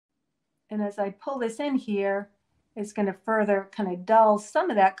And as I pull this in here, it's going to further kind of dull some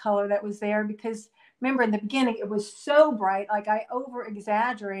of that color that was there, because remember in the beginning, it was so bright, like I over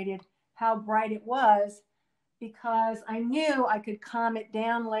exaggerated how bright it was because I knew I could calm it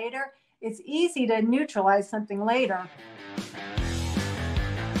down later. It's easy to neutralize something later.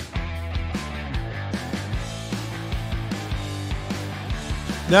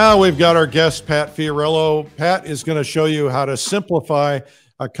 Now we've got our guest, Pat Fiorello. Pat is going to show you how to simplify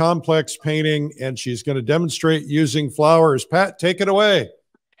a complex painting, and she's going to demonstrate using flowers. Pat, take it away.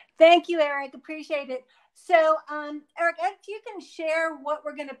 Thank you, Eric. Appreciate it. So, Eric, if you can share what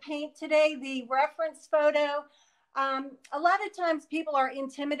we're going to paint today, the reference photo. A lot of times people are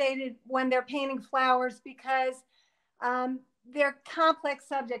intimidated when they're painting flowers because they're complex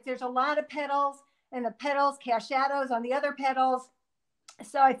subjects. There's a lot of petals, and the petals cast shadows on the other petals.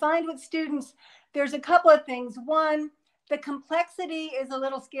 So I find with students, there's a couple of things. One, the complexity is a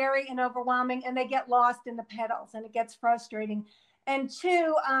little scary and overwhelming, and they get lost in the petals, and it gets frustrating. And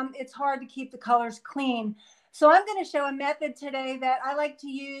two, it's hard to keep the colors clean. So I'm going to show a method today that I like to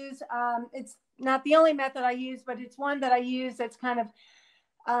use. It's not the only method I use, but it's one that I use that's kind of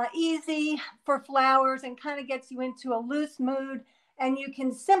easy for flowers and kind of gets you into a loose mood, and you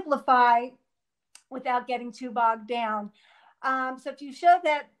can simplify without getting too bogged down. So if you show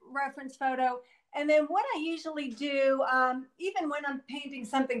that reference photo, and then what I usually do, even when I'm painting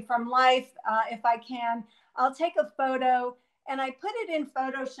something from life, if I can, I'll take a photo and I put it in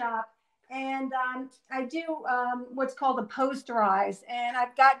Photoshop, and I do what's called a posterize. And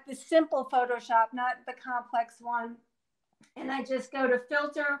I've got the simple Photoshop, not the complex one. And I just go to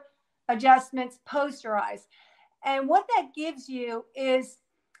Filter, Adjustments, Posterize. And what that gives you is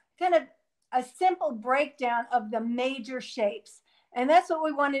kind of a simple breakdown of the major shapes. And that's what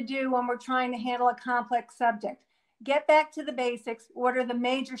we want to do when we're trying to handle a complex subject. Get back to the basics. What are the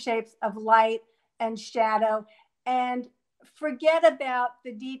major shapes of light and shadow? And forget about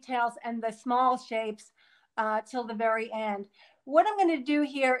the details and the small shapes till the very end. What I'm going to do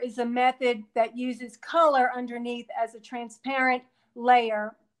here is a method that uses color underneath as a transparent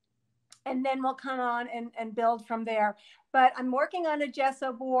layer. And then we'll come on and build from there. But I'm working on a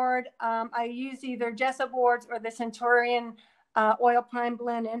gesso board. I use either gesso boards or the Centurion oil primed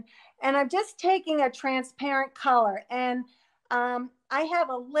linen. And I'm just taking a transparent color. And I have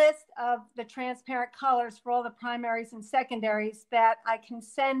a list of the transparent colors for all the primaries and secondaries that I can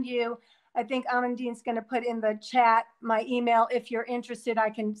send you. I think Amandine's going to put in the chat my email. If you're interested, I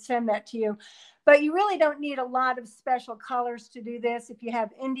can send that to you. But you really don't need a lot of special colors to do this. If you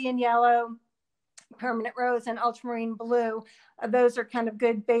have Indian yellow, permanent rose, and ultramarine blue, those are kind of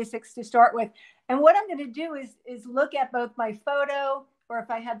good basics to start with. And what I'm going to do is look at both my photo, or if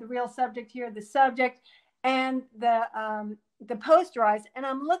I had the real subject here, the subject, and the posterize. And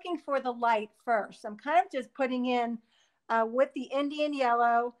I'm looking for the light first. I'm kind of just putting in with the Indian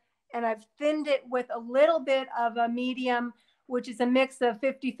yellow, and I've thinned it with a little bit of a medium, which is a mix of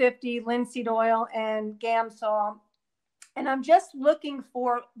 50-50 linseed oil and Gamsol. And I'm just looking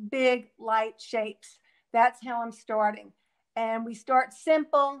for big light shapes. That's how I'm starting. And we start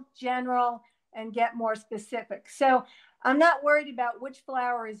simple, general, and get more specific. So I'm not worried about which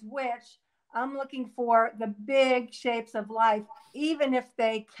flower is which. I'm looking for the big shapes of life, even if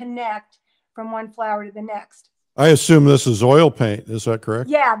they connect from one flower to the next. I assume this is oil paint. Is that correct?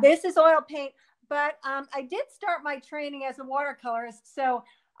 Yeah, this is oil paint. But I did start my training as a watercolorist, so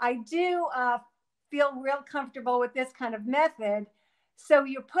I do feel real comfortable with this kind of method. So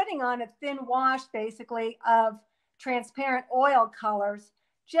you're putting on a thin wash, basically, of transparent oil colors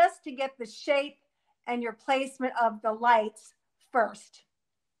just to get the shape and your placement of the lights first.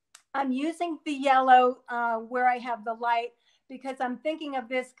 I'm using the yellow where I have the light because I'm thinking of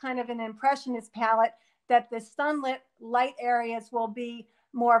this kind of an impressionist palette, that the sunlit light areas will be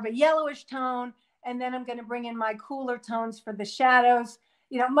more of a yellowish tone, and then I'm going to bring in my cooler tones for the shadows,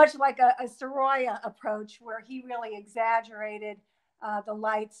 you know, much like a Sorolla approach, where he really exaggerated the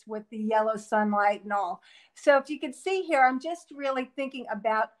lights with the yellow sunlight and all. So if you can see here, I'm just really thinking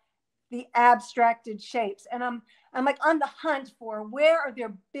about the abstracted shapes, and I'm like on the hunt for where are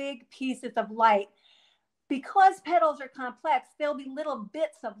there big pieces of light. Because petals are complex, there'll be little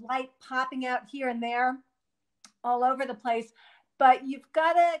bits of light popping out here and there all over the place. But you've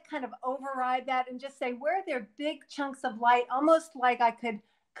got to kind of override that and just say, where are there big chunks of light, almost like I could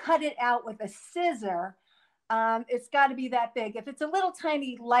cut it out with a scissor. It's got to be that big. If it's a little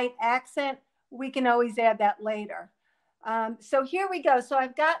tiny light accent, we can always add that later. So here we go. So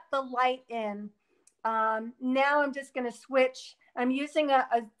I've got the light in. Now I'm just going to switch. I'm using a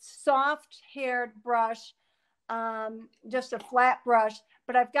soft haired brush, just a flat brush,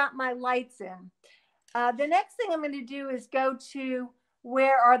 but I've got my lights in. The next thing I'm going to do is go to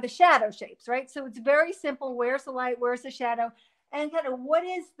where are the shadow shapes, right? So it's very simple. Where's the light? Where's the shadow? And kind of what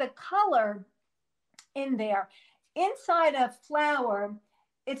is the color in there? Inside a flower,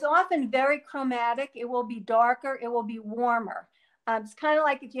 it's often very chromatic. It will be darker. It will be warmer. It's kind of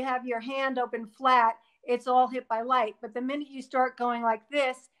like if you have your hand open flat, it's all hit by light. But the minute you start going like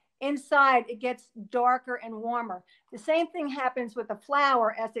this, inside it gets darker and warmer. The same thing happens with the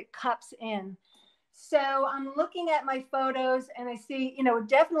flower as it cups in. So I'm looking at my photos and I see, you know, it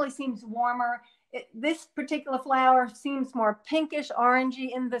definitely seems warmer. This particular flower seems more pinkish,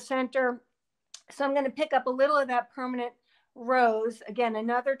 orangey in the center. So I'm going to pick up a little of that permanent rose. Again,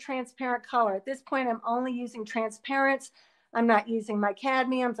 another transparent color. At this point, I'm only using transparents. I'm not using my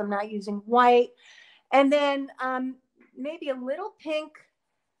cadmiums. I'm not using white. And then maybe a little pink.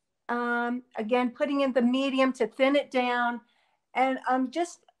 Again, putting in the medium to thin it down. And I'm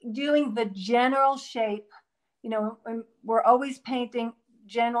just doing the general shape. You know, we're always painting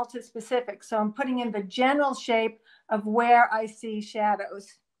general to specific. So I'm putting in the general shape of where I see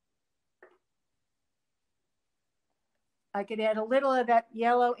shadows. I could add a little of that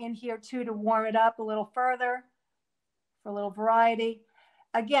yellow in here too to warm it up a little further for a little variety.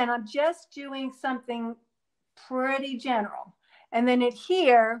 Again, I'm just doing something pretty general. And then in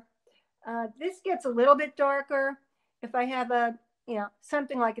here, this gets a little bit darker. If I have a, you know,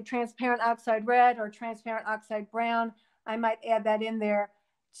 something like a transparent oxide red or transparent oxide brown, I might add that in there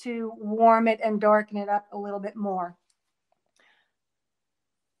to warm it and darken it up a little bit more.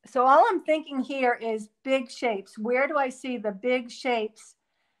 So all I'm thinking here is big shapes. Where do I see the big shapes?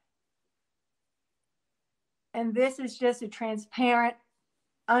 And this is just a transparent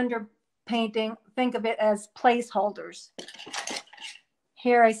underpainting. Think of it as placeholders.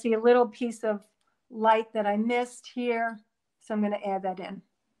 Here I see a little piece of light that I missed here. So I'm going to add that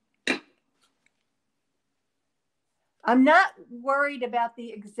in. I'm not worried about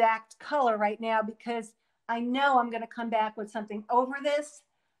the exact color right now because I know I'm going to come back with something over this.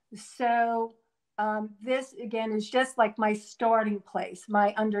 So this again is just like my starting place,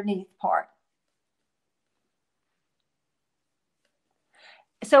 my underneath part.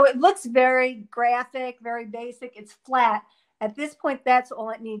 So it looks very graphic, very basic. It's flat. At this point, that's all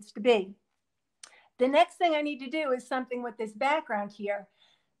it needs to be. The next thing I need to do is something with this background here.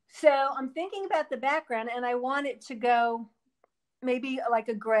 So I'm thinking about the background and I want it to go maybe like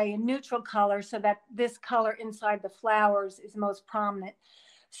a gray, a neutral color, so that this color inside the flowers is most prominent.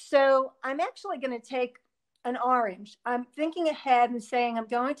 So I'm actually going to take an orange. I'm thinking ahead and saying I'm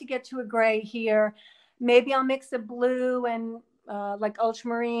going to get to a gray here. Maybe I'll mix a blue and like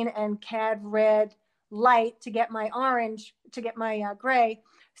ultramarine and cad red light to get my orange, to get my gray.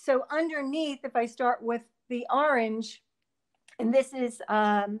 So underneath, if I start with the orange, and this is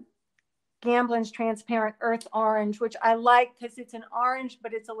Gamblin's Transparent Earth Orange, which I like because it's an orange,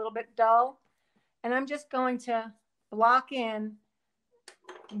 but it's a little bit dull. And I'm just going to block in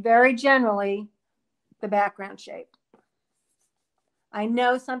very generally the background shape. I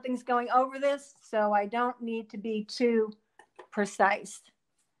know something's going over this, so I don't need to be too precise.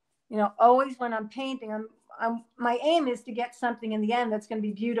 You know, always when I'm painting, my aim is to get something in the end that's going to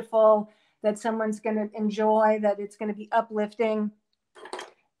be beautiful, that someone's going to enjoy, that it's going to be uplifting.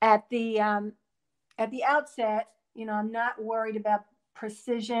 At the outset, you know, I'm not worried about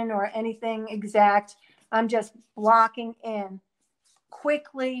precision or anything exact. I'm just blocking in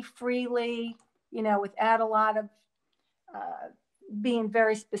quickly, freely, you know, without a lot of being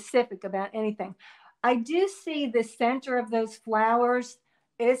very specific about anything. I do see the center of those flowers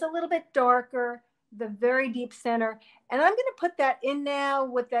is a little bit darker, the very deep center. And I'm going to put that in now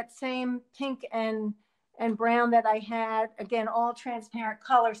with that same pink and brown that I had. Again, all transparent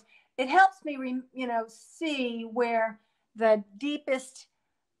colors. It helps me, you know, see where the deepest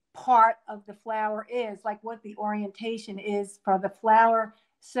part of the flower is, like what the orientation is for the flower.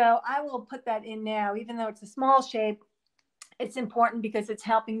 So I will put that in now, even though it's a small shape. It's important because it's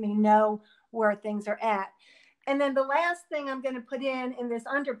helping me know where things are at. And then the last thing I'm going to put in this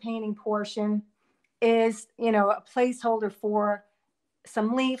underpainting portion is, you know, a placeholder for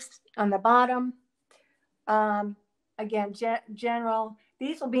some leaves on the bottom. Again, general.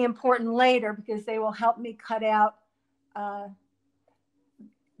 These will be important later because they will help me cut out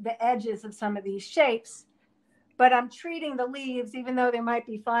the edges of some of these shapes. But I'm treating the leaves, even though there might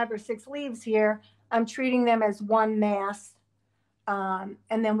be 5 or 6 leaves here, I'm treating them as one mass. And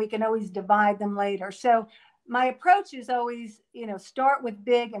then we can always divide them later. So my approach is always, you know, start with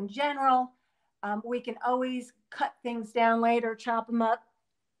big and general. We can always cut things down later, chop them up.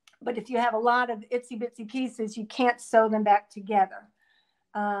 But if you have a lot of itsy bitsy pieces, you can't sew them back together.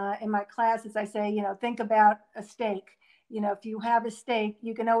 in my classes, I say, think about a steak. If you have a steak,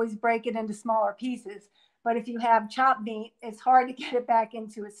 you can always break it into smaller pieces. But if you have chopped meat, it's hard to get it back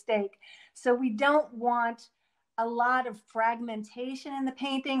into a steak. So we don't want a lot of fragmentation in the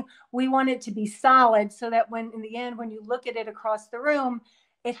painting. We want it to be solid so that in the end, when you look at it across the room,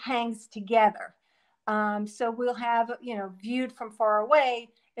 it hangs together. So we'll have, viewed from far away,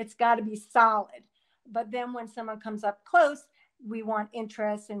 it's got to be solid. But then when someone comes up close, we want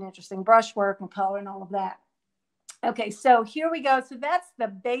interest and interesting brushwork and color and all of that. Okay, so here we go. So that's the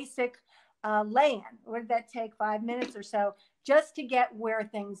basic lay-in. What did that take? 5 minutes or so just to get where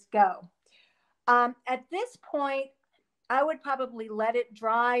things go. At this point, I would probably let it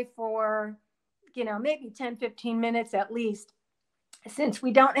dry for, maybe 10, 15 minutes at least. Since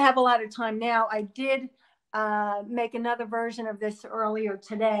we don't have a lot of time now, I did make another version of this earlier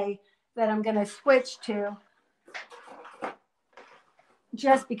today that I'm going to switch to,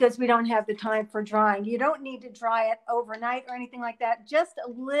 just because we don't have the time for drying. You don't need to dry it overnight or anything like that, just a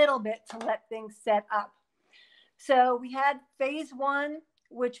little bit to let things set up. So we had phase 1,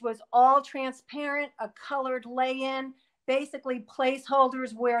 which was all transparent, a colored lay-in, basically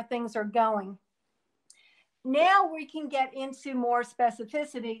placeholders where things are going. Now we can get into more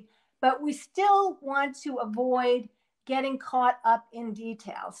specificity, but we still want to avoid getting caught up in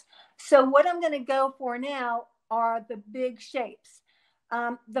details. So what I'm going to go for now are the big shapes.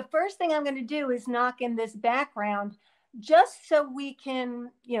 The first thing I'm going to do is knock in this background just so we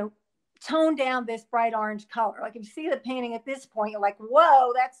can, tone down this bright orange color. Like if you see the painting at this point, you're like,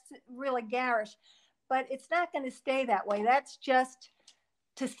 whoa, that's really garish. But it's not going to stay that way. That's just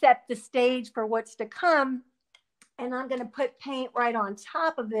to set the stage for what's to come. And I'm going to put paint right on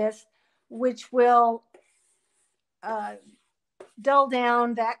top of this, which will dull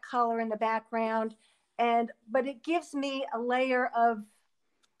down that color in the background. But it gives me a layer of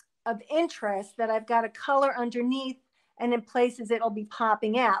interest that I've got a color underneath, and in places it'll be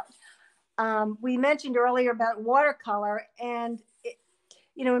popping out. We mentioned earlier about watercolor, and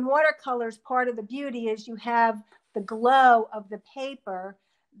in watercolors, part of the beauty is you have the glow of the paper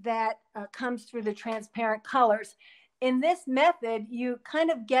that comes through the transparent colors. In this method, you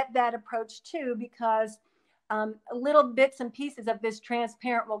kind of get that approach too, because little bits and pieces of this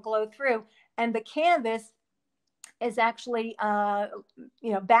transparent will glow through, and the canvas is actually,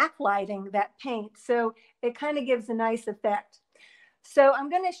 backlighting that paint. So it kind of gives a nice effect. So I'm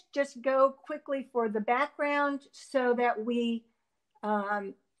going to just go quickly for the background so that we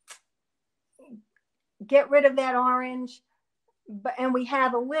get rid of that orange, and we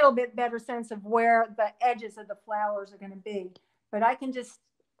have a little bit better sense of where the edges of the flowers are going to be. But I can just,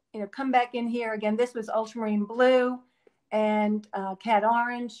 come back in here again. This was ultramarine blue and cad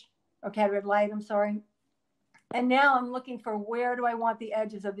orange, or cad red light, I'm sorry. And now I'm looking for where do I want the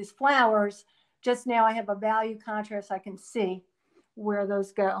edges of these flowers. Just now I have a value contrast. I can see where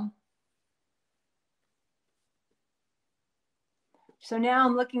those go. So now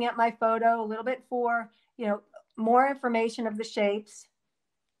I'm looking at my photo a little bit for, more information of the shapes.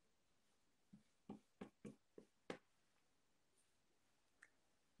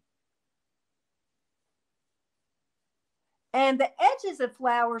 And the edges of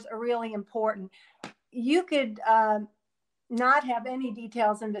flowers are really important. You could not have any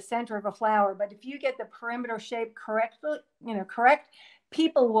details in the center of a flower, but if you get the perimeter shape correct,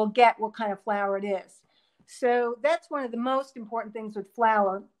 people will get what kind of flower it is. So that's one of the most important things with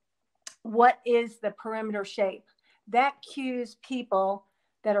flower. What is the perimeter shape? That cues people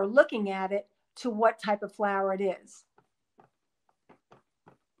that are looking at it to what type of flower it is.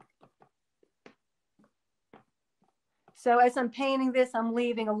 So as I'm painting this, I'm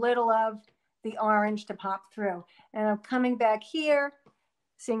leaving a little of the orange to pop through. And I'm coming back here,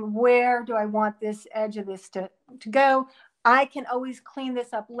 seeing where do I want this edge of this to go. I can always clean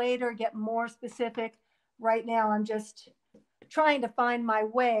this up later, get more specific. Right now, I'm just trying to find my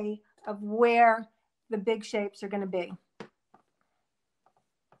way of where the big shapes are going to be.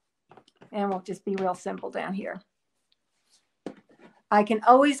 And we'll just be real simple down here. I can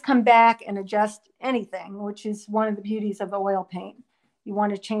always come back and adjust anything, which is one of the beauties of oil paint. You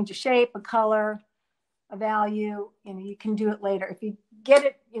want to change a shape, a color, a value, you can do it later. If you get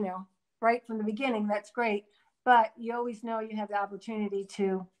it, right from the beginning, that's great. But you always know you have the opportunity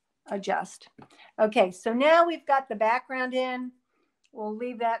to adjust. Okay, so now we've got the background in. We'll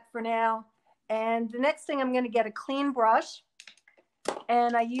leave that for now. And the next thing, I'm going to get a clean brush.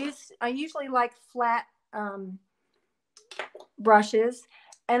 And I usually like flat brushes.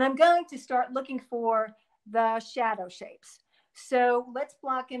 And I'm going to start looking for the shadow shapes. So let's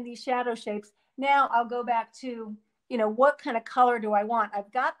block in these shadow shapes. Now I'll go back to, you know, what kind of color do I want? I've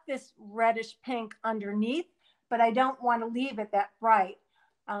got this reddish pink underneath, but I don't want to leave it that bright.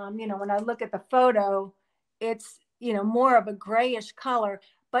 You know, when I look at the photo, it's, you know, more of a grayish color,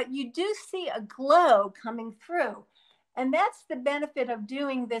 but you do see a glow coming through. And that's the benefit of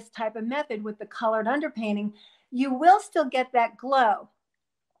doing this type of method with the colored underpainting. You will still get that glow.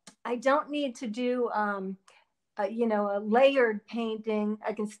 I don't need to do, you know, a layered painting.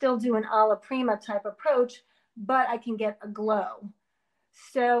 I can still do an alla prima type approach, but I can get a glow.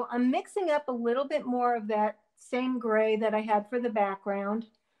 So I'm mixing up a little bit more of that same gray that I had for the background,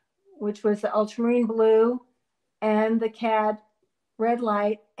 which was the ultramarine blue and the cad red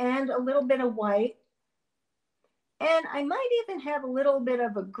light and a little bit of white. And I might even have a little bit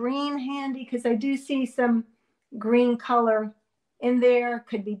of a green handy because I do see some green color in there.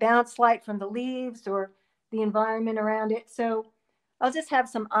 Could be bounce light from the leaves or the environment around it. So I'll just have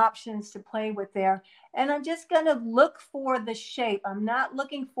some options to play with there. And I'm just going to look for the shape. I'm not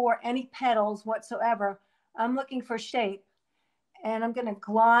looking for any petals whatsoever. I'm looking for shape. And I'm going to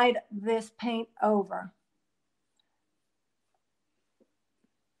glide this paint over.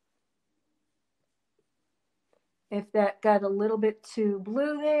 If that got a little bit too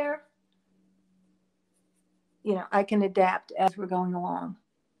blue there, you know, I can adapt as we're going along.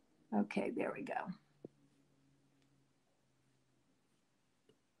 Okay, there we go.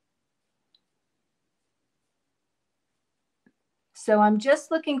 So I'm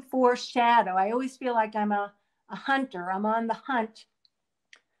just looking for shadow. I always feel like I'm a hunter. I'm on the hunt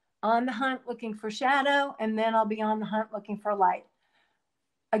looking for shadow, and then I'll be on the hunt looking for light.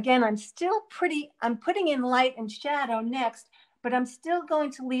 Again, I'm putting in light and shadow next, but I'm still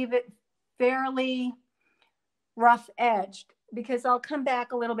going to leave it fairly rough edged because I'll come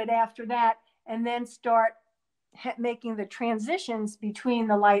back a little bit after that and then start making the transitions between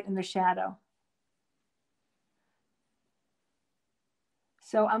the light and the shadow.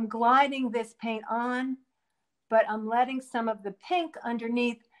 So I'm gliding this paint on, but I'm letting some of the pink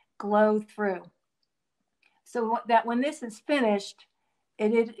underneath glow through. So that when this is finished,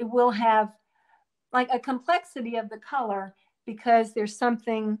 it will have like a complexity of the color because there's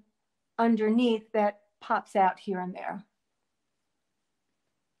something underneath that pops out here and there.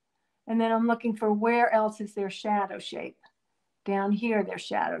 And then I'm looking for where else is their shadow shape. Down here, their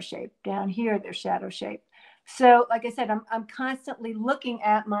shadow shape. Down here, their shadow shape. So like I said, I'm constantly looking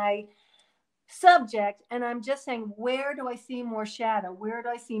at my subject and I'm just saying, where do I see more shadow? Where do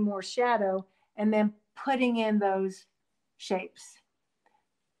I see more shadow? And then putting in those shapes.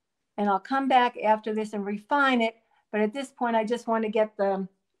 And I'll come back after this and refine it. But at this point, I just want to get the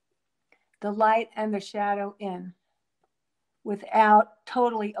light and the shadow in without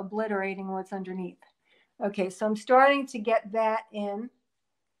totally obliterating what's underneath. Okay, so I'm starting to get that in.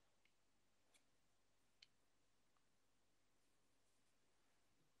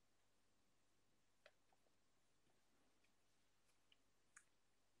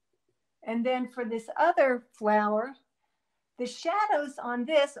 And then for this other flower, the shadows on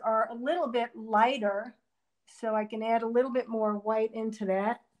this are a little bit lighter, so I can add a little bit more white into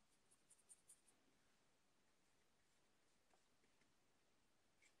that.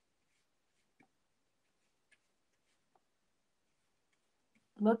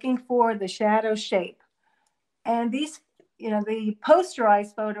 Looking for the shadow shape. And these, you know, the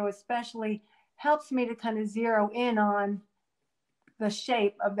posterized photo especially helps me to kind of zero in on the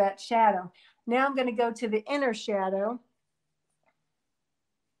shape of that shadow. Now I'm going to go to the inner shadow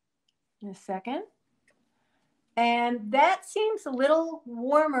in a second. And that seems a little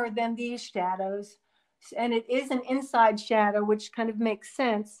warmer than these shadows. And it is an inside shadow, which kind of makes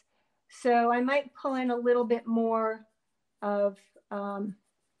sense. So I might pull in a little bit more of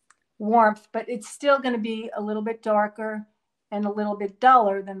warmth, but it's still going to be a little bit darker and a little bit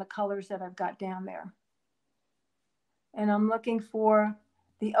duller than the colors that I've got down there. And I'm looking for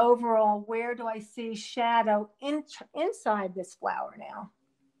the overall, where do I see shadow inside this flower now?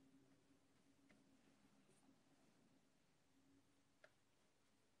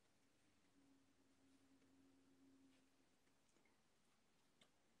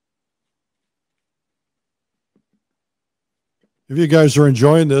 If you guys are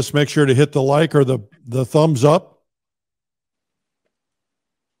enjoying this, make sure to hit the like or the thumbs up.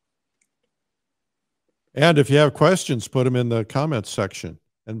 And if you have questions, put them in the comments section.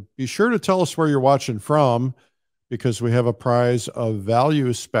 And be sure to tell us where you're watching from, because we have a prize of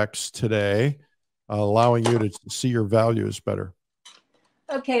value specs today, allowing you to see your values better.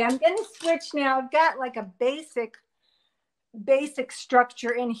 Okay, I'm going to switch now. I've got like a basic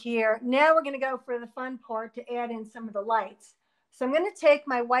structure in here. Now we're going to go for the fun part to add in some of the lights. So I'm going to take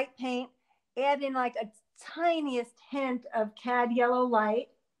my white paint, add in like a tiniest hint of cad yellow light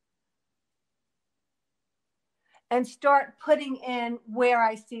and start putting in where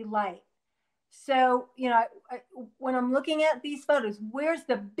I see light. So, you know, when I'm looking at these photos, where's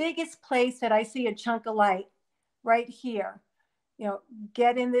the biggest place that I see a chunk of light? Right here. You know,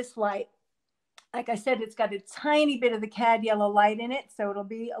 get in this light. Like I said, it's got a tiny bit of the cad yellow light in it, so it'll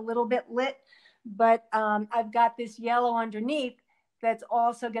be a little bit lit. But I've got this yellow underneath that's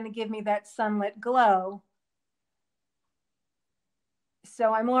also going to give me that sunlit glow.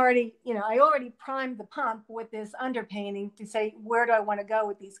 So I'm already, you know, I already primed the pump with this underpainting to say, where do I want to go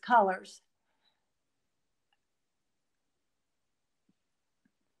with these colors?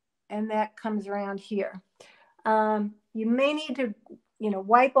 And that comes around here. You may need to, you know,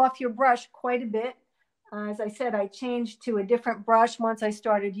 wipe off your brush quite a bit. As I said, I changed to a different brush once I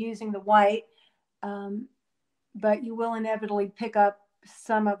started using the white, but you will inevitably pick up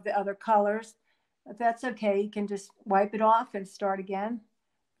some of the other colors. But that's okay. You can just wipe it off and start again.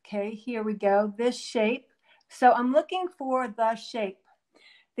 Okay, here we go. This shape. So I'm looking for the shape.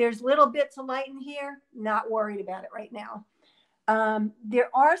 There's little bits of light in here. Not worried about it right now. There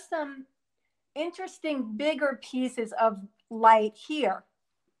are some interesting bigger pieces of light here.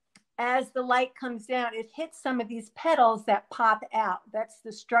 As the light comes down, it hits some of these petals that pop out. That's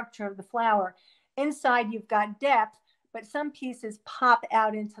the structure of the flower. Inside you've got depth, but some pieces pop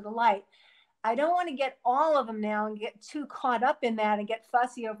out into the light. I don't want to get all of them now and get too caught up in that and get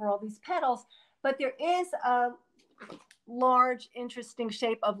fussy over all these petals, but there is a large, interesting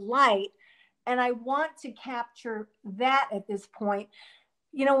shape of light, and I want to capture that at this point.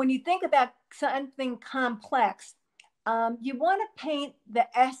 You know, when you think about something complex, you want to paint the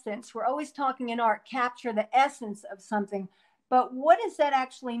essence. We're always talking in art, capture the essence of something, but what does that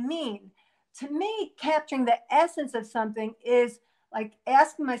actually mean? To me, capturing the essence of something is like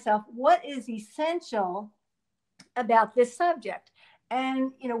asking myself, what is essential about this subject?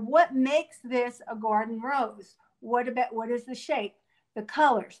 And, you know, what makes this a garden rose? What is the shape, the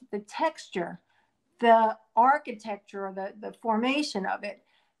colors, the texture, the architecture, or the formation of it?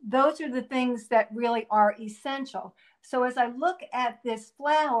 Those are the things that really are essential. So as I look at this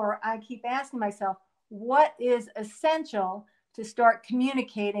flower, I keep asking myself, what is essential to start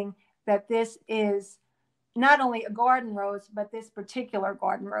communicating that this is not only a garden rose, but this particular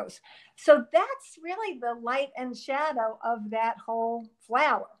garden rose. So that's really the light and shadow of that whole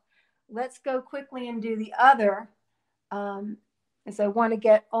flower. Let's go quickly and do the other. As I want to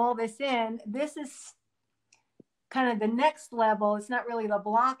get all this in, this is kind of the next level. It's not really the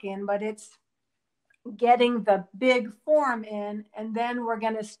block in, but it's getting the big form in. And then we're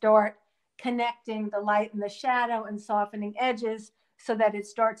going to start connecting the light and the shadow and softening edges so that it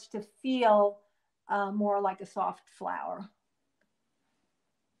starts to feel more like a soft flower.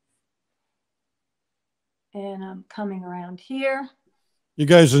 And I'm coming around here. You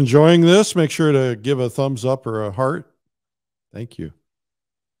guys enjoying this? Make sure to give a thumbs up or a heart. Thank you.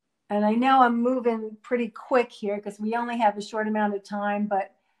 And I know I'm moving pretty quick here because we only have a short amount of time,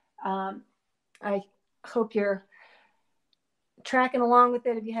 but I hope you're tracking along with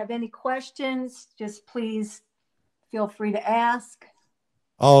it. If you have any questions, just please feel free to ask.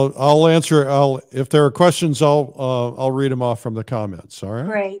 I'll answer. If there are questions, I'll read them off from the comments. All right.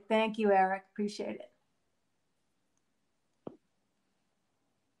 Great. Thank you, Eric. Appreciate it.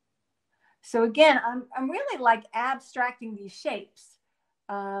 So again, I'm really like abstracting these shapes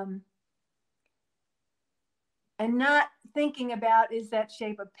and not thinking about, is that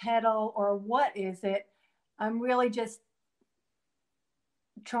shape a petal or what is it? I'm really just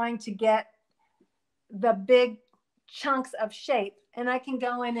trying to get the big chunks of shape, and I can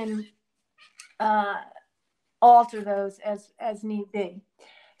go in and alter those as need be.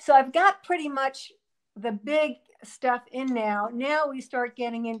 So I've got pretty much the big stuff in now. Now we start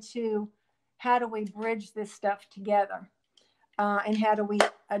getting into how do we bridge this stuff together, and how do we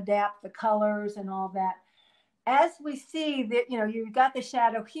adapt the colors and all that. As we see that, you know, you've got the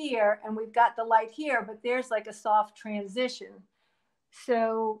shadow here and we've got the light here, but there's like a soft transition.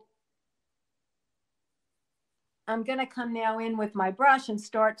 So I'm going to come now in with my brush and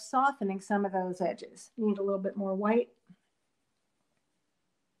start softening some of those edges. Need a little bit more white.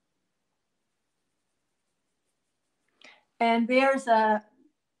 And there's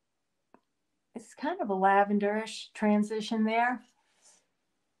it's kind of a lavenderish transition there.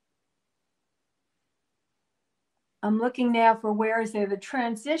 I'm looking now for where is there the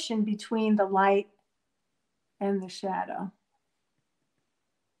transition between the light and the shadow.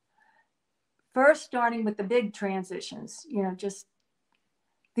 First, starting with the big transitions, you know, just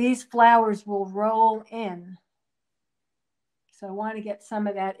these flowers will roll in. So I want to get some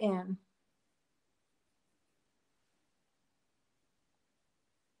of that in.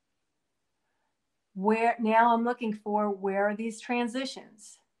 Where now I'm looking for, where are these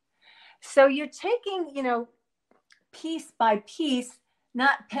transitions? So you're taking, piece by piece,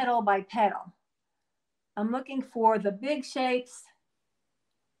 not petal by petal. I'm looking for the big shapes,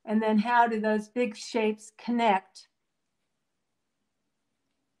 and then how do those big shapes connect?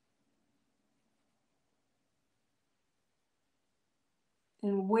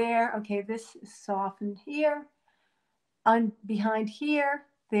 And where, okay, this is softened here. Behind here,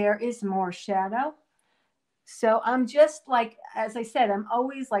 there is more shadow. So I'm just like, as I said, I'm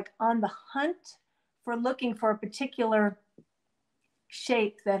always like on the hunt for looking for a particular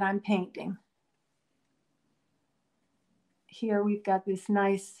shape that I'm painting. Here we've got this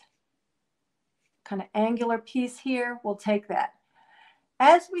nice kind of angular piece here. We'll take that.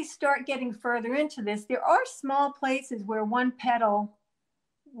 As we start getting further into this, there are small places where one petal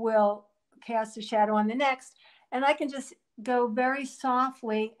will cast a shadow on the next, and I can just go very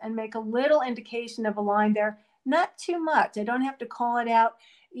softly and make a little indication of a line there. Not too much. I don't have to call it out.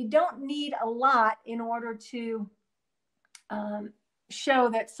 You don't need a lot in order to show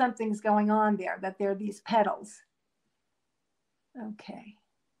that something's going on there, that there are these petals. Okay.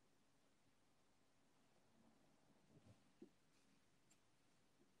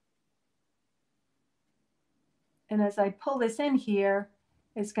 And as I pull this in here,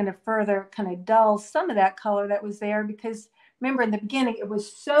 it's going to further kind of dull some of that color that was there, because remember in the beginning, it was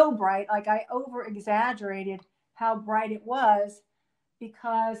so bright, like I over exaggerated how bright it was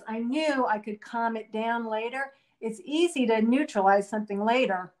because I knew I could calm it down later. It's easy to neutralize something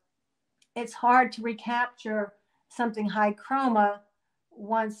later. It's hard to recapture something high chroma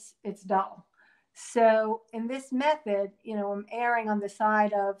once it's dull. So in this method, I'm erring on the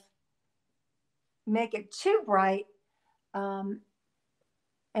side of make it too bright,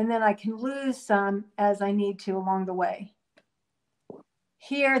 and then I can lose some as I need to along the way.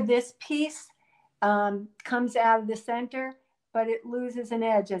 Here, this piece comes out of the center, but it loses an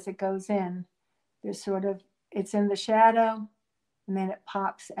edge as it goes in. There's it's in the shadow, and then it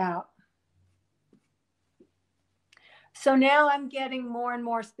pops out. So now I'm getting more and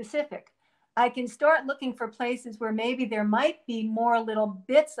more specific. I can start looking for places where maybe there might be more little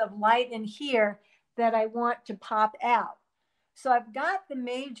bits of light in here that I want to pop out. So I've got the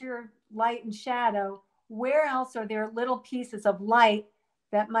major light and shadow. Where else are there little pieces of light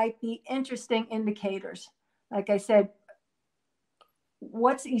that might be interesting indicators? Like I said,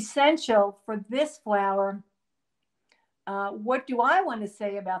 what's essential for this flower? What do I want to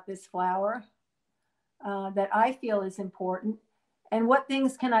say about this flower that I feel is important? And what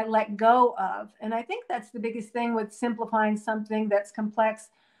things can I let go of? And I think that's the biggest thing with simplifying something that's complex.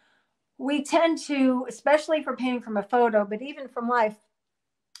 We tend to, especially for painting from a photo, but even from life,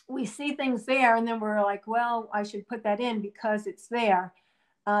 we see things there and then we're like, well, I should put that in because it's there.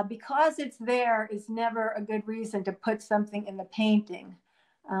 Because it's there is never a good reason to put something in the painting.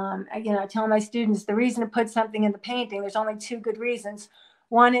 Again, I tell my students the reason to put something in the painting, there's only two good reasons.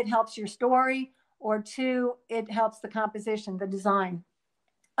 One, it helps your story, or two, it helps the composition, the design.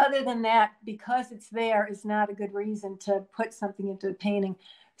 Other than that, because it's there is not a good reason to put something into the painting.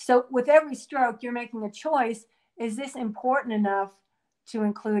 So with every stroke, you're making a choice. Is this important enough to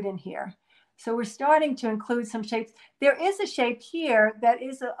include in here? So we're starting to include some shapes. There is a shape here that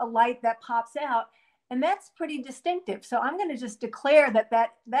is a light that pops out, and that's pretty distinctive. So I'm going to just declare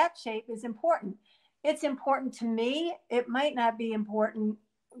that shape is important. It's important to me. It might not be important,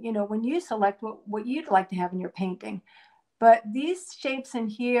 when you select what you'd like to have in your painting. But these shapes in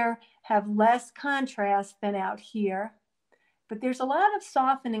here have less contrast than out here. But there's a lot of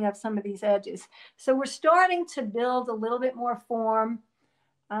softening of some of these edges. So we're starting to build a little bit more form.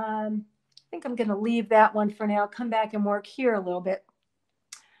 I think I'm going to leave that one for now, come back and work here a little bit.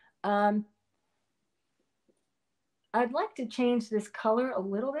 I'd like to change this color a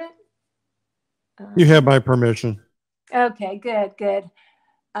little bit. You have my permission. Okay, good, good.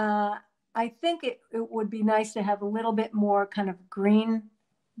 I think it would be nice to have a little bit more kind of green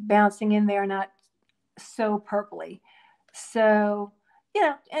bouncing in there, not so purpley. So,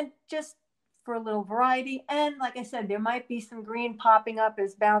 and just for a little variety. And like I said, there might be some green popping up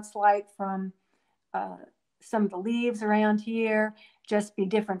as bounce light from some of the leaves around here, just be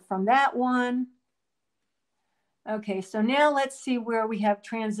different from that one. Okay, so now let's see where we have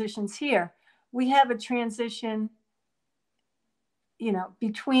transitions here. We have a transition,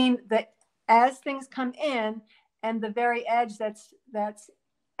 between as things come in and the very edge that's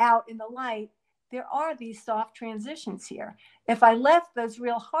out in the light, there are these soft transitions here. If I left those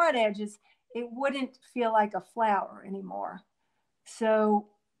real hard edges, it wouldn't feel like a flower anymore. So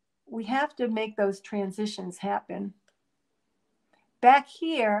we have to make those transitions happen. Back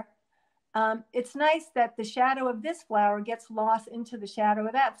here, it's nice that the shadow of this flower gets lost into the shadow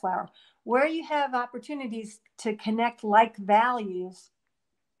of that flower. Where you have opportunities to connect like values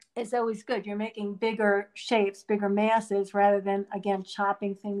is always good. You're making bigger shapes, bigger masses, rather than, again,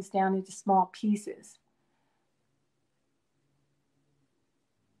 chopping things down into small pieces.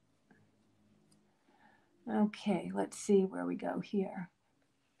 Okay, let's see where we go here.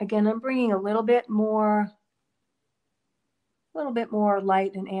 Again, I'm bringing a little bit more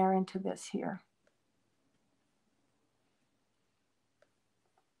light and air into this here.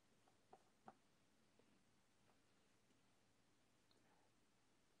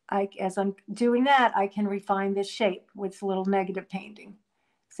 As I'm doing that, I can refine this shape with a little negative painting.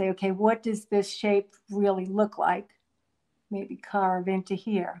 Say, okay, what does this shape really look like? Maybe carve into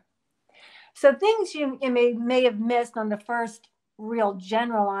here. So things you may have missed on the first real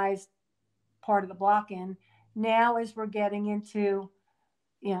generalized part of the block-in. Now, as we're getting into,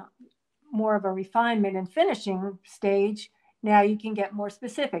 more of a refinement and finishing stage, now you can get more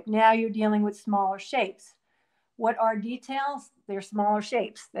specific. Now you're dealing with smaller shapes. What are details? They're smaller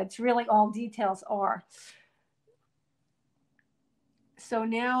shapes. That's really all details are. So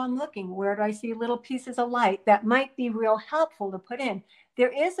now I'm looking, where do I see little pieces of light that might be real helpful to put in?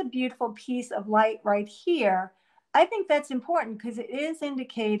 There is a beautiful piece of light right here. I think that's important because it is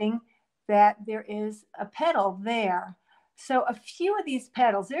indicating that there is a petal there. So a few of these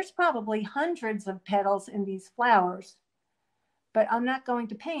petals, there's probably hundreds of petals in these flowers, but I'm not going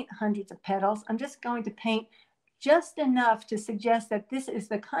to paint hundreds of petals. I'm just going to paint just enough to suggest that this is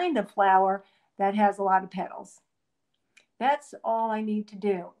the kind of flower that has a lot of petals. That's all I need to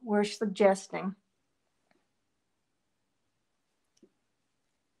do. We're suggesting.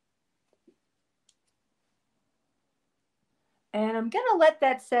 And I'm going to let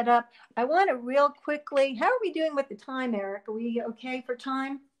that set up. I want to real quickly, how are we doing with the time, Eric? Are we okay for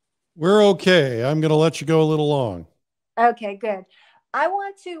time? We're okay. I'm going to let you go a little long. Okay, good. I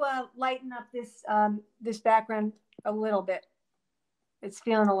want to lighten up this this background a little bit. It's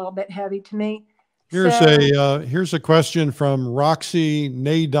feeling a little bit heavy to me. Here's a question from Roxy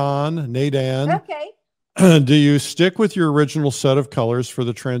Nadan. Okay. Do you stick with your original set of colors for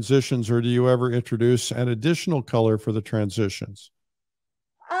the transitions, or do you ever introduce an additional color for the transitions?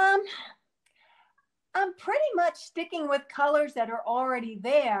 I'm pretty much sticking with colors that are already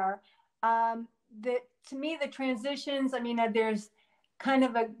there. To me, the transitions, there's kind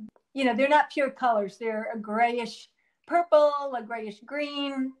of they're not pure colors. They're a grayish purple, a grayish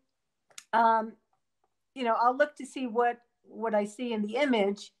green. I'll look to see what I see in the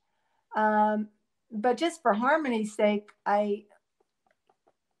image. But just for harmony's sake, I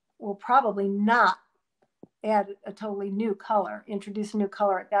will probably not add a totally new color, introduce a new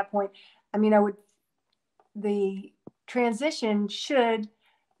color at that point. The transition should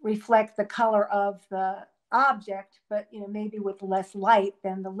reflect the color of the object, but maybe with less light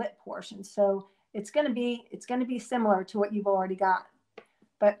than the lit portion. So it's going to be similar to what you've already got.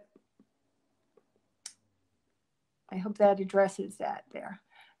 But I hope that addresses that there.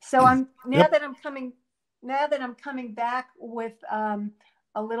 So now that I'm coming back with a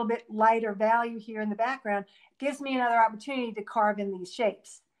little bit lighter value here in the background, gives me another opportunity to carve in these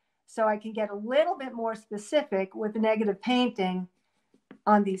shapes. So I can get a little bit more specific with the negative painting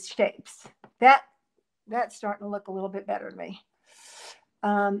on these shapes. That's starting to look a little bit better to me.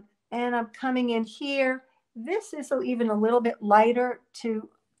 And I'm coming in here. This is even a little bit lighter to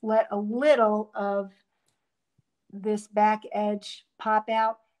let a little of this back edge pop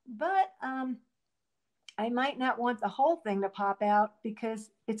out. But I might not want the whole thing to pop out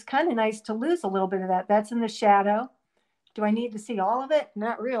because it's kind of nice to lose a little bit of that. That's in the shadow. Do I need to see all of it?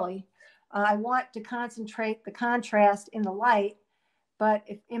 Not really. I want to concentrate the contrast in the light, but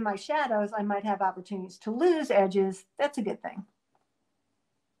if in my shadows, I might have opportunities to lose edges. That's a good thing.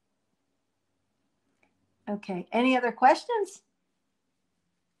 Okay, any other questions?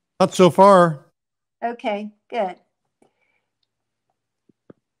 Not so far. Okay, good.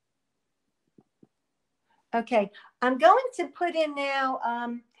 Okay, I'm going to put in now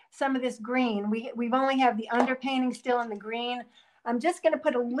some of this green. We've only have the underpainting still in the green. I'm just going to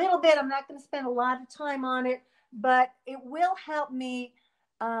put a little bit. I'm not going to spend a lot of time on it, but it will help me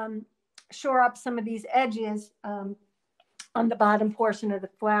shore up some of these edges on the bottom portion of the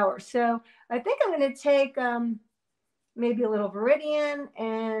flower. So I think I'm going to take maybe a little Viridian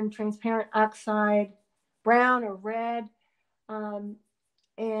and transparent oxide brown or red and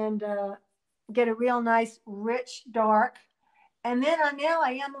get a real nice rich dark. And then now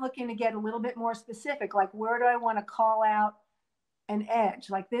I am looking to get a little bit more specific, like where do I want to call out an edge?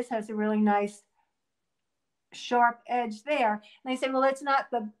 Like this has a really nice sharp edge there. And I say, well, it's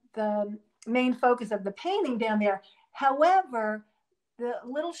not the main focus of the painting down there. However, the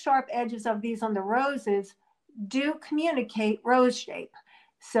little sharp edges of these on the roses do communicate rose shape.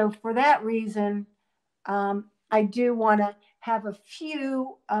 So for that reason, I do want to have a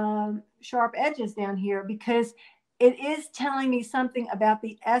few sharp edges down here because it is telling me something about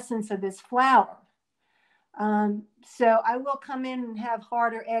the essence of this flower. So I will come in and have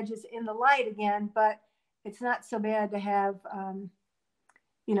harder edges in the light again, but it's not so bad to have,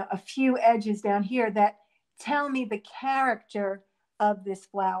 a few edges down here that tell me the character of this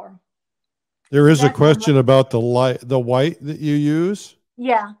flower. There is a question about the white that you use.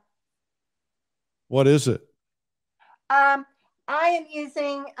 Yeah. What is it? I am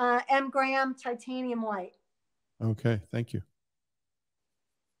using M. Graham titanium white. Okay, thank you.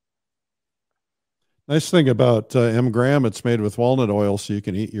 Nice thing about M. Graham, it's made with walnut oil, so you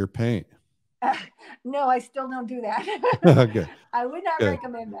can eat your paint. No, I still don't do that. Okay. I would not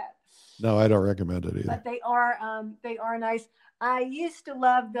recommend that. No, I don't recommend it either. But they are nice. I used to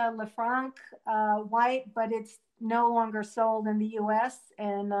love the Lefranc white, but it's no longer sold in the U.S.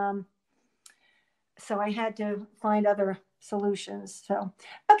 and so I had to find other solutions. So,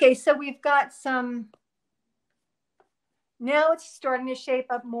 okay, so we've got some. Now it's starting to shape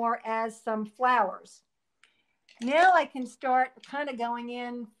up more as some flowers. Now I can start kind of going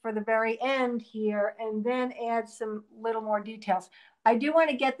in for the very end here and then add some little more details. I do want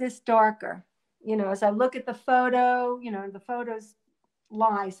to get this darker, as I look at the photo, the photos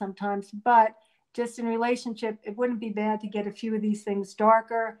lie sometimes, but just in relationship, it wouldn't be bad to get a few of these things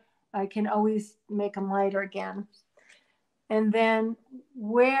darker. I can always make them lighter again. And then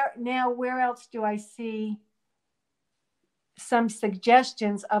where else do I see some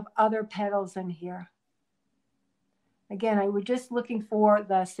suggestions of other petals in here? Again, I was just looking for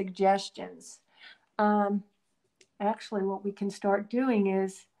the suggestions. Actually, what we can start doing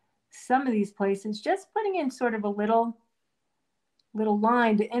is some of these places, just putting in sort of a little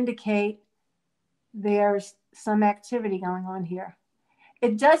line to indicate there's some activity going on here.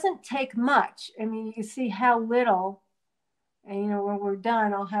 It doesn't take much. I mean, you can see how little, and when we're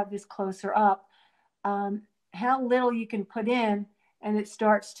done, I'll have this closer up, how little you can put in, and it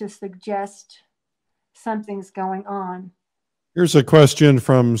starts to suggest something's going on. Here's a question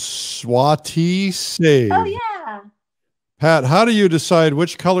from Swati Save. Oh, yeah. Pat, how do you decide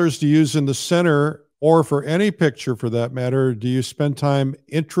which colors to use in the center or for any picture for that matter? Do you spend time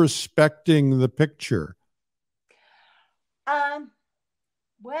introspecting the picture?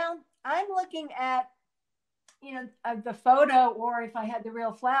 Well, I'm looking at, the photo, or if I had the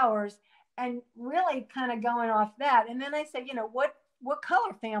real flowers, and really kind of going off that. And then I say, what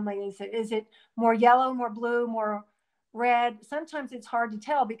color family is it? Is it more yellow, more blue, more red? Sometimes it's hard to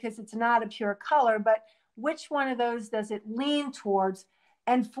tell because it's not a pure color, but which one of those does it lean towards?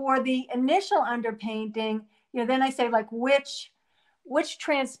 And for the initial underpainting, then I say, like, which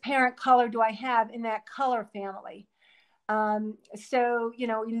transparent color do I have in that color family? So,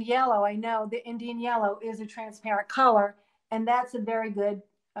 in yellow, I know the Indian yellow is a transparent color, and that's a very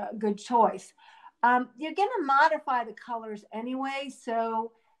good choice. You're going to modify the colors anyway.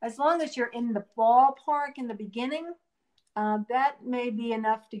 So as long as you're in the ballpark in the beginning, that may be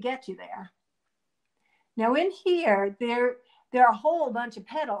enough to get you there. Now in here, there are a whole bunch of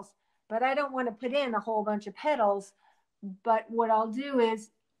petals, but I don't want to put in a whole bunch of petals. But what I'll do is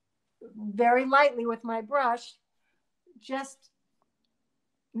very lightly with my brush, just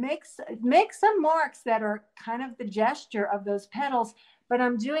make some marks that are kind of the gesture of those petals, but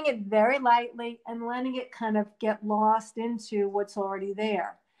I'm doing it very lightly and letting it kind of get lost into what's already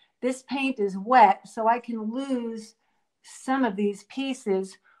there. This paint is wet, so I can lose some of these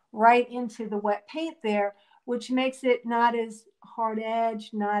pieces right into the wet paint there, which makes it not as hard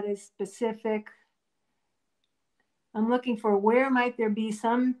edged, not as specific. I'm looking for where might there be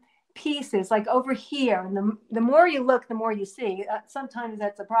some pieces, like over here. And the more you look, the more you see. Sometimes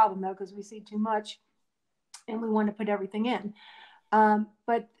that's a problem, though, because we see too much and we want to put everything in.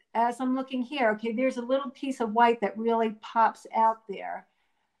 But as I'm looking here, okay, there's a little piece of white that really pops out there.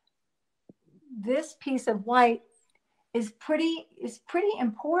 This piece of white is pretty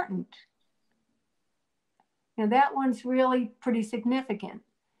important. Now that one's really pretty significant.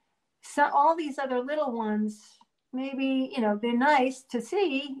 So all these other little ones, maybe, they're nice to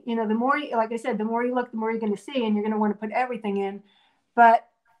see. The more, like I said, the more you look, the more you're going to see, and you're going to want to put everything in. But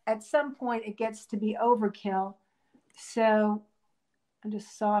at some point, it gets to be overkill. So I'll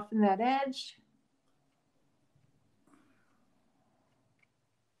just soften that edge.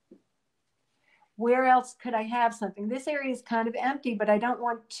 Where else could I have something? This area is kind of empty, but I don't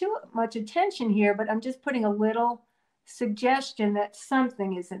want too much attention here, but I'm just putting a little suggestion that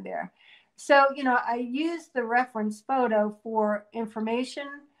something is in there. So, I use the reference photo for information,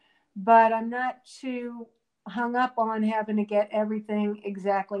 but I'm not too hung up on having to get everything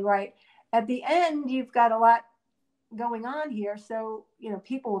exactly right. At the end, you've got a lot going on here. So,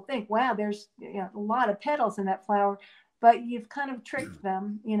 people will think, wow, there's a lot of petals in that flower, but you've kind of tricked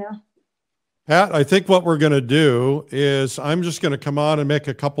them. Pat, I think what we're going to do is I'm just going to come on and make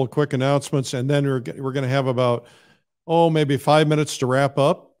a couple of quick announcements, and then we're going to have about, maybe 5 minutes to wrap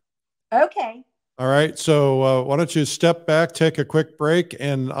up. Okay. All right. So why don't you step back, take a quick break,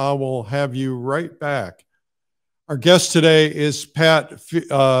 and I will have you right back. Our guest today is Pat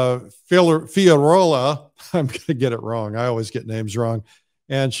Fiorello. I'm going to get it wrong. I always get names wrong.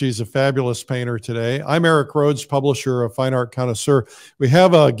 And she's a fabulous painter today. I'm Eric Rhodes, publisher of Fine Art Connoisseur. We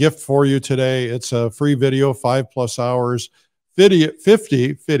have a gift for you today. It's a free video, 5+ hours,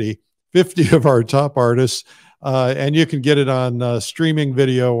 50 of our top artists. And you can get it on streaming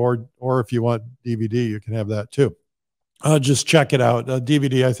video, or if you want DVD, you can have that too. Just check it out.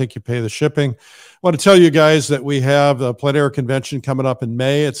 DVD, I think you pay the shipping. I want to tell you guys that we have the Plein Air Convention coming up in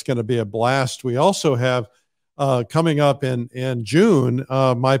May. It's going to be a blast. We also have coming up in June,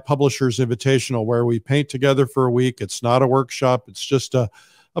 my publisher's invitational, where we paint together for a week. It's not a workshop. It's just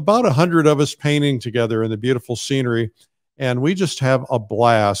about 100 of us painting together in the beautiful scenery. And we just have a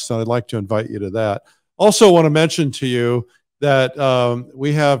blast. And I'd like to invite you to that. Also want to mention to you that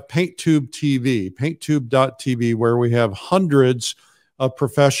we have PaintTube TV, painttube.tv, where we have hundreds of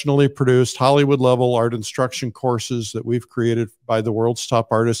professionally produced Hollywood-level art instruction courses that we've created by the world's top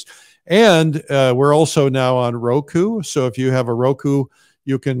artists. And we're also now on Roku. So if you have a Roku,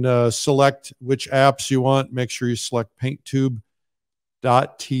 you can select which apps you want. Make sure you select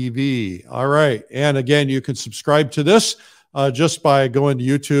PaintTube.tv. All right. And again, you can subscribe to this just by going to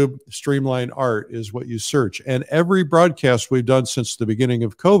YouTube. Streamline Art is what you search. And every broadcast we've done since the beginning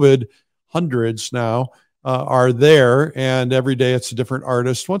of COVID, hundreds now, are there. And every day it's a different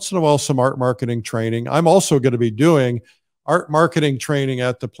artist. Once in a while, some art marketing training. I'm also going to be doing art marketing training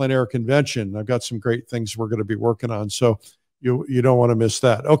at the Plein Air Convention. I've got some great things we're going to be working on. So you don't want to miss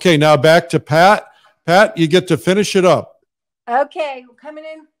that. Okay, now back to Pat. Pat, you get to finish it up. Okay, coming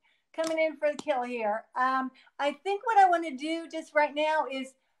in for the kill here. I think what I want to do just right now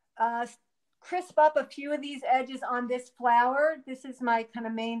is crisp up a few of these edges on this flower. This is my kind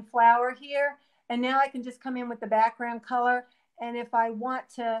of main flower here. And now I can just come in with the background color. And if I want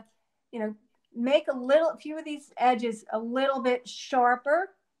to, make a few of these edges a little bit sharper,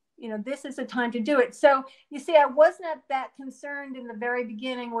 this is the time to do it. So you see, I was not that concerned in the very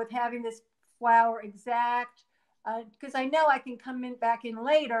beginning with having this flower exact, because I know I can come back in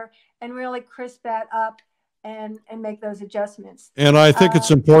later and really crisp that up and make those adjustments. And I think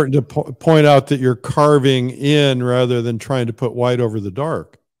it's important to point out that you're carving in rather than trying to put white over the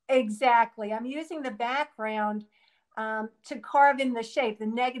dark. Exactly. I'm using the background to carve in the shape, the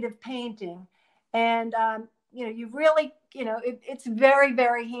negative painting. And, you really, it's very,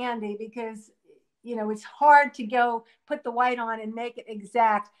 very handy because, it's hard to go put the white on and make it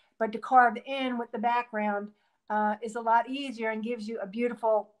exact, but to carve in with the background is a lot easier and gives you a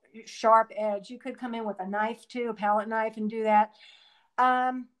beautiful sharp edge. You could come in with a knife too, a palette knife, and do that.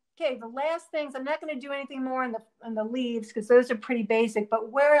 Okay, the last things, I'm not going to do anything more in the leaves because those are pretty basic, but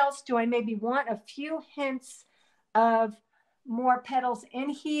where else do I maybe want a few hints of more petals in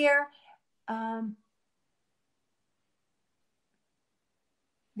here?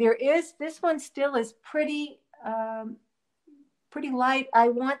 This one still is pretty light. I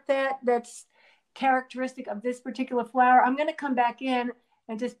want that's characteristic of this particular flower. I'm going to come back in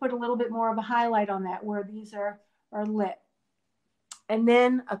and just put a little bit more of a highlight on that where these are lit. And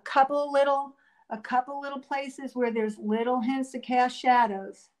then a couple little places where there's little hints to cast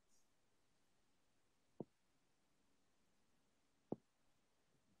shadows.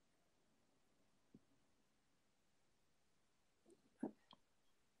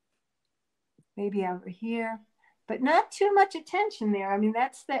 Maybe over here, but not too much attention there. I mean,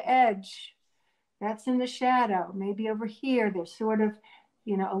 that's the edge. That's in the shadow. Maybe over here, there's sort of,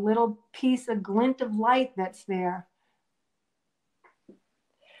 a little piece of glint of light that's there.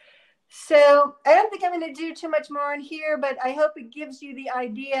 So I don't think I'm going to do too much more in here, but I hope it gives you the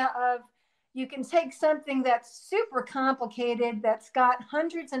idea of you can take something that's super complicated, that's got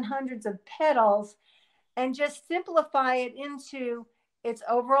hundreds and hundreds of petals, and just simplify it into its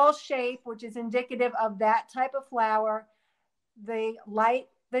overall shape, which is indicative of that type of flower, the light,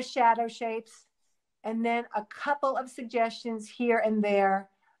 the shadow shapes, and then a couple of suggestions here and there,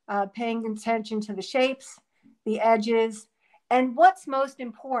 paying attention to the shapes, the edges, And what's most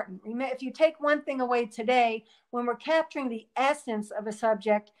important? If you take one thing away today, when we're capturing the essence of a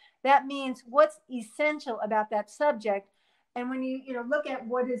subject, that means what's essential about that subject. And when you look at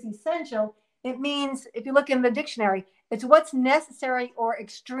what is essential, it means, if you look in the dictionary, it's what's necessary or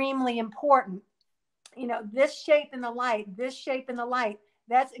extremely important. This shape in the light, this shape in the light,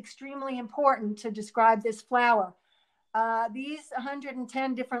 that's extremely important to describe this flower. These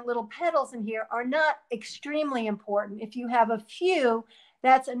 110 different little petals in here are not extremely important. If you have a few,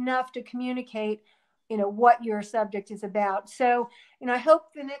 that's enough to communicate, what your subject is about. So, I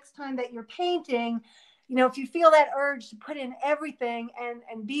hope the next time that you're painting, if you feel that urge to put in everything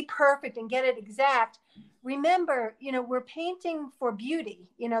and be perfect and get it exact, remember, we're painting for beauty.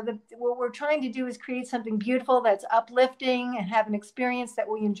 What we're trying to do is create something beautiful that's uplifting and have an experience that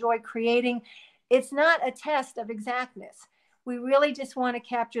we enjoy creating. It's not a test of exactness. We really just want to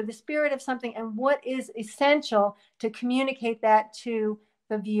capture the spirit of something and what is essential to communicate that to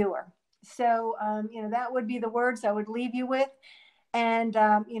the viewer. So, that would be the words I would leave you with. And,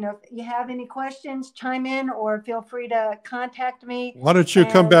 if you have any questions, chime in or feel free to contact me. Why don't you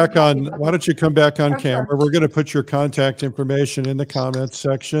come back on? Why don't you come back on camera? Sure. We're going to put your contact information in the comments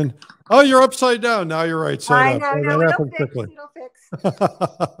section. Oh, you're upside down. Now you're right side up. I know. It'll fix.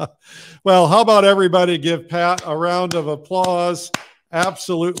 Well, how about everybody give Pat a round of applause?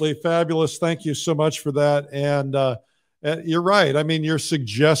 Absolutely fabulous. Thank you so much for that. And you're right. I mean, you're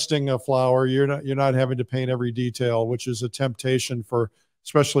suggesting a flower. You're not having to paint every detail, which is a temptation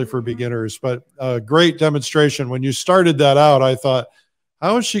especially for beginners. But great demonstration. When you started that out, I thought,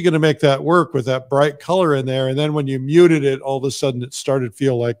 how is she going to make that work with that bright color in there? And then when you muted it, all of a sudden it started to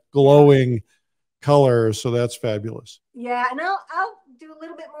feel like glowing color. So that's fabulous. Yeah, and I'll do a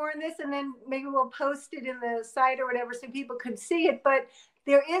little bit more on this, and then maybe we'll post it in the site or whatever so people could see it. But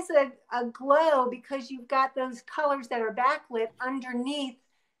there is a glow because you've got those colors that are backlit underneath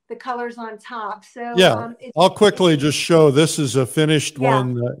the colors on top. So yeah, I'll quickly just show this is a finished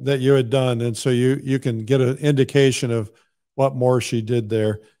one that you had done, and so you can get an indication of what more she did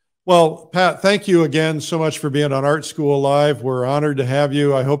there. Well, Pat, thank you again so much for being on Art School Live. We're honored to have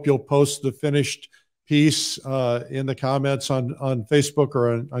you. I hope you'll post the finished piece in the comments on Facebook or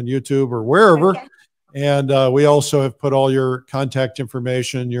on YouTube or wherever. Okay. And we also have put all your contact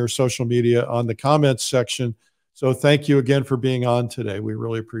information, your social media on the comments section. So thank you again for being on today. We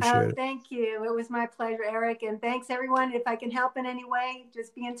really appreciate it. Thank you. It was my pleasure, Eric. And thanks, everyone. If I can help in any way,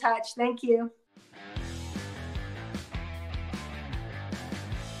 just be in touch. Thank you.